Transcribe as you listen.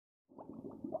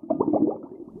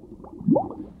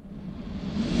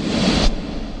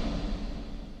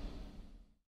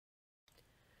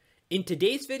In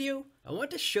today's video, I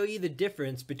want to show you the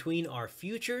difference between our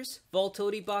Futures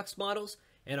Volatility Box models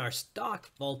and our Stock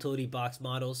Volatility Box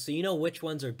models so you know which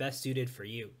ones are best suited for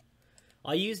you.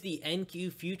 I'll use the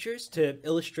NQ Futures to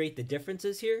illustrate the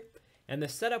differences here, and the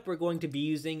setup we're going to be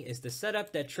using is the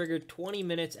setup that triggered 20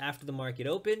 minutes after the market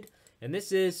opened, and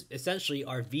this is essentially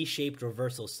our V-shaped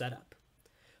reversal setup.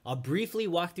 I'll briefly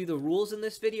walk through the rules in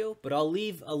this video, but I'll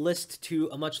leave a list to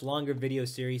a much longer video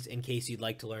series in case you'd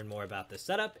like to learn more about the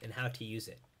setup and how to use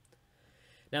it.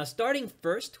 Now, starting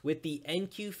first with the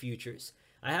NQ Futures,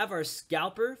 I have our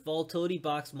Scalper Volatility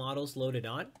Box models loaded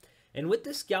on, and with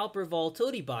the Scalper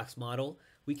Volatility Box model,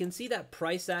 we can see that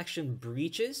price action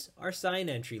breaches our sign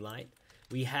entry line.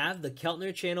 We have the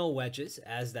Keltner channel wedges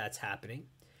as that's happening.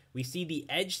 We see the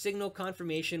edge signal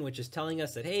confirmation, which is telling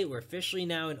us that, hey, we're officially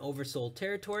now in oversold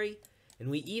territory. And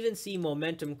we even see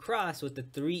momentum cross with the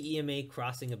 3 EMA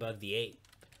crossing above the 8.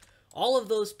 All of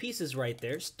those pieces right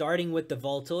there, starting with the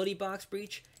volatility box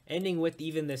breach, ending with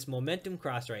even this momentum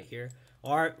cross right here,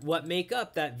 are what make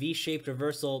up that V-shaped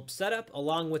reversal setup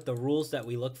along with the rules that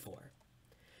we look for.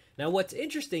 Now, what's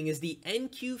interesting is the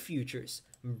NQ Futures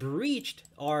breached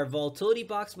our volatility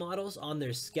box models on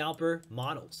their scalper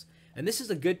models. And this is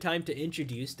a good time to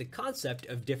introduce the concept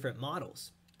of different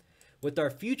models. With our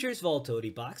Futures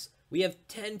Volatility Box, we have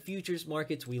 10 futures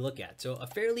markets we look at, so a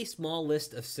fairly small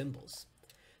list of symbols.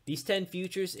 These 10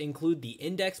 futures include the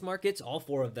index markets, all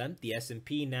 4 of them, the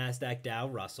S&P, NASDAQ, Dow,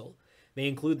 Russell. They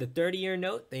include the 30-year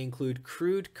note, they include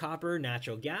crude, copper,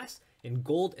 natural gas, and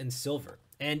gold and silver,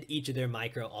 and each of their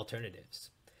micro alternatives.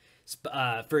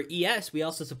 For ES, we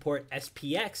also support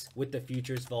SPX with the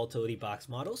Futures Volatility Box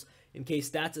models, in case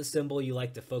that's a symbol you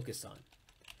like to focus on.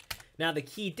 Now, the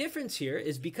key difference here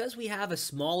is because we have a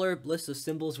smaller list of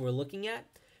symbols we're looking at,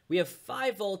 we have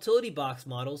 5 Volatility Box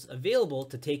models available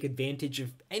to take advantage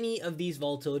of any of these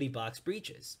Volatility Box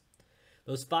breaches.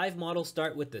 Those 5 models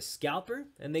start with the Scalper,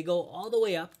 and they go all the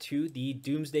way up to the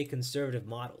Doomsday Conservative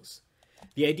models.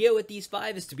 The idea with these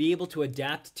 5 is to be able to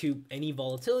adapt to any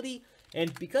volatility,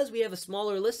 and because we have a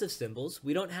smaller list of symbols,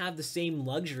 we don't have the same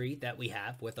luxury that we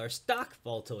have with our Stock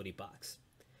Volatility Box.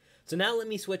 So now let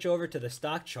me switch over to the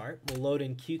stock chart. We'll load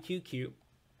in QQQ.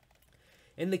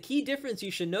 And the key difference you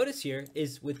should notice here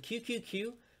is with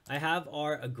QQQ, I have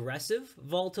our aggressive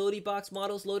Volatility Box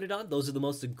models loaded on. Those are the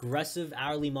most aggressive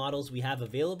hourly models we have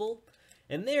available.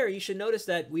 And there you should notice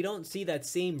that we don't see that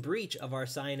same breach of our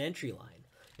sign entry line.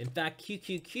 In fact,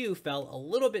 QQQ fell a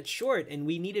little bit short, and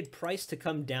we needed price to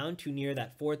come down to near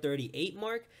that 438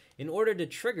 mark in order to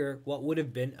trigger what would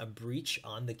have been a breach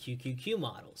on the QQQ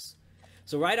models.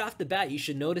 So right off the bat, you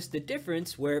should notice the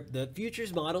difference where the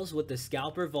futures models with the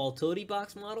Scalper Volatility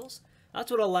Box models,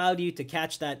 that's what allowed you to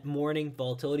catch that morning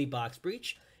Volatility Box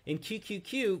breach. In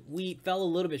QQQ, we fell a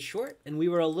little bit short, and we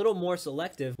were a little more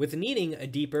selective with needing a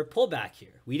deeper pullback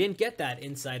here. We didn't get that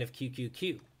inside of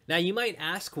QQQ. Now, you might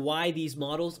ask why these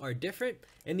models are different,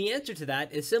 and the answer to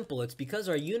that is simple. It's because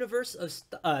our universe of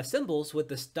symbols with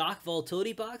the Stock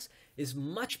Volatility Box is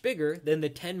much bigger than the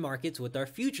 10 markets with our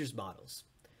futures models.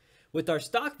 With our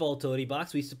Stock Volatility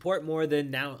Box, we support more than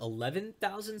now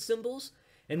 11,000 symbols,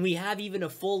 and we have even a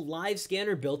full live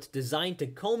scanner built designed to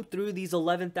comb through these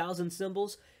 11,000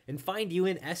 symbols and find you,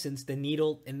 in essence, the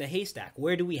needle in the haystack.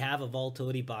 Where do we have a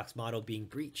Volatility Box model being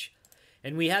breached?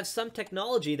 And we have some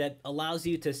technology that allows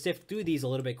you to sift through these a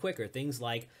little bit quicker. Things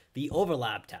like the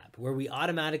overlap tab, where we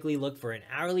automatically look for an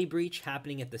hourly breach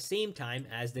happening at the same time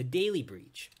as the daily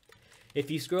breach.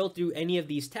 If you scroll through any of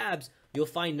these tabs, you'll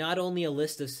find not only a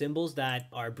list of symbols that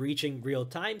are breaching real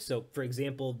time, so for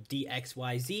example,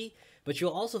 DXYZ, but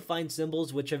you'll also find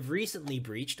symbols which have recently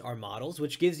breached our models,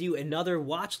 which gives you another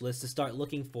watch list to start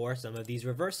looking for some of these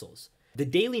reversals. The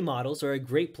daily models are a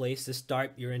great place to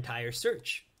start your entire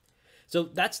search. So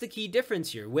that's the key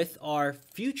difference here. With our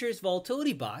Futures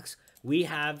Volatility Box, we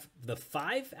have the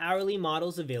 5 hourly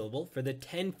models available for the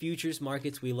 10 futures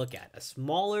markets we look at. A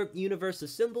smaller universe of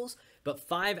symbols, but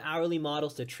 5 hourly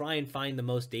models to try and find the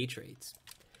most day trades.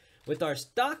 With our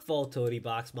Stock Volatility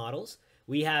Box models,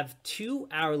 we have 2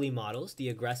 hourly models, the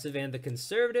aggressive and the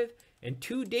conservative, and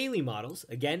 2 daily models,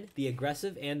 again, the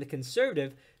aggressive and the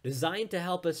conservative, designed to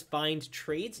help us find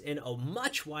trades in a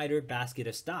much wider basket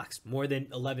of stocks, more than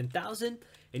 11,000,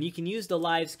 and you can use the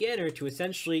live scanner to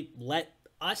essentially let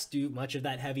us do much of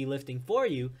that heavy lifting for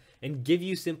you and give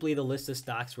you simply the list of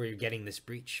stocks where you're getting this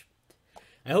breach.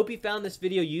 I hope you found this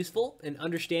video useful in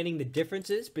understanding the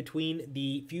differences between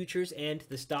the futures and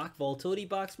the Stock Volatility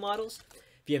Box models.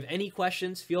 If you have any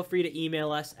questions, feel free to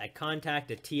email us at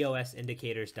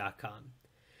contact@tosindicators.com.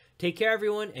 Take care,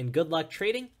 everyone, and good luck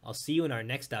trading. I'll see you in our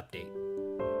next update.